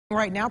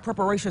Right now,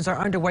 preparations are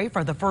underway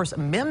for the first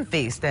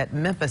MemFeast at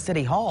Memphis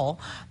City Hall.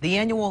 The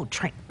annual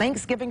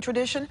Thanksgiving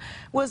tradition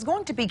was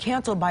going to be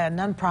canceled by a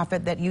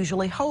nonprofit that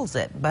usually holds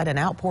it, but an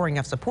outpouring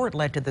of support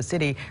led to the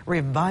city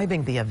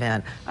reviving the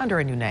event under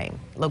a new name.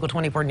 Local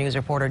 24 News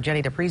reporter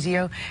Jenny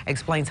DePrizio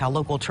explains how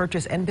local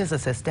churches and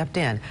businesses stepped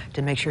in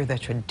to make sure the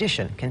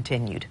tradition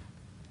continued.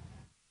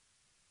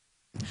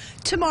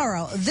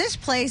 Tomorrow, this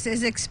place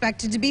is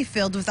expected to be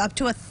filled with up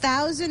to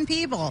 1,000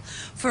 people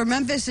for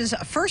Memphis's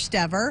first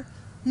ever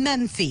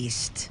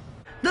MemFeast.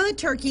 The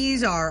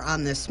turkeys are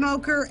on the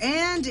smoker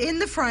and in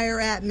the fryer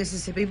at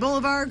Mississippi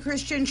Boulevard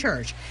Christian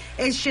Church.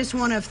 It's just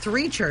one of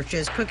 3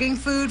 churches cooking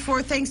food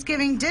for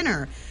Thanksgiving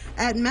dinner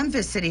at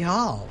Memphis City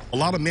Hall. A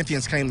lot of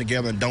Memphians came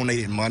together and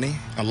donated money.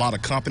 A lot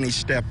of companies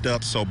stepped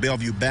up. So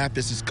Bellevue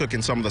Baptist is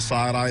cooking some of the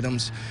side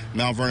items.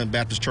 Mount Vernon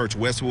Baptist Church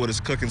Westwood is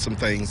cooking some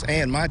things.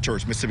 And my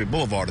church, Mississippi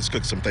Boulevard, is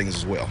cooking some things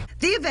as well.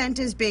 The event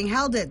is being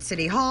held at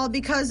City Hall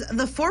because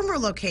the former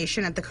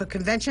location at the Cook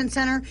Convention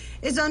Center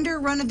is under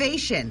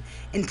renovation.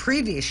 In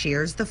previous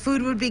years, the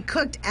food would be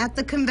cooked at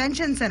the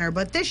convention center,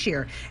 but this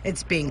year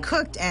it's being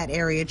cooked at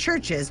area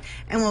churches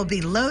and will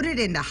be loaded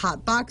into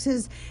hot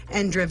boxes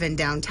and driven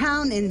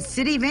downtown in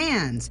city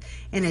vans.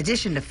 In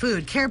addition to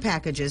food, care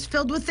packages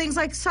filled with things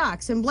like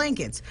socks and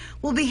blankets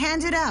will be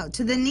handed out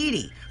to the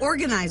needy.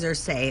 Organizers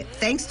say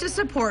thanks to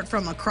support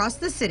from across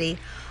the city,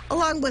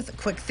 along with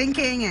quick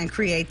thinking and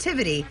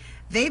creativity,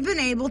 they've been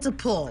able to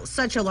pull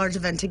such a large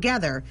event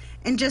together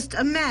in just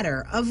a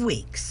matter of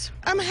weeks.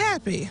 I'm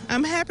happy.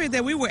 I'm happy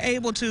that we were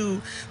able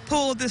to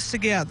pull this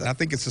together. I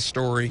think it's a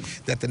story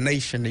that the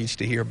nation needs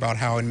to hear about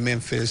how in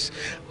Memphis,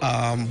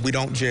 we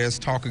don't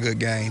just talk a good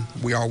game.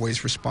 We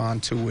always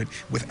respond to it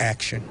with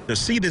action. To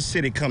see this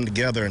city come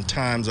together in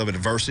times of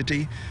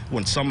adversity,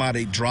 when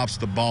somebody drops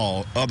the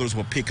ball, others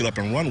will pick it up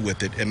and run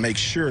with it and make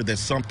sure that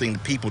something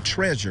people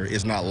treasure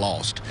is not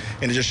lost.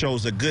 And it just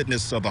shows the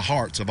goodness of the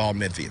hearts of all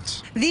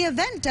Memphians. The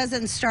event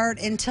doesn't start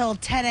until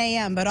 10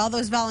 a.m., but all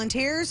those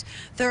volunteers,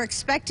 they're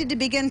expected to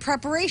begin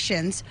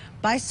preparations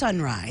by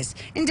sunrise.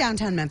 In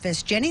downtown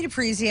Memphis, Jenny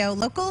DePrizio,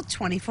 Local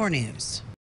 24 News.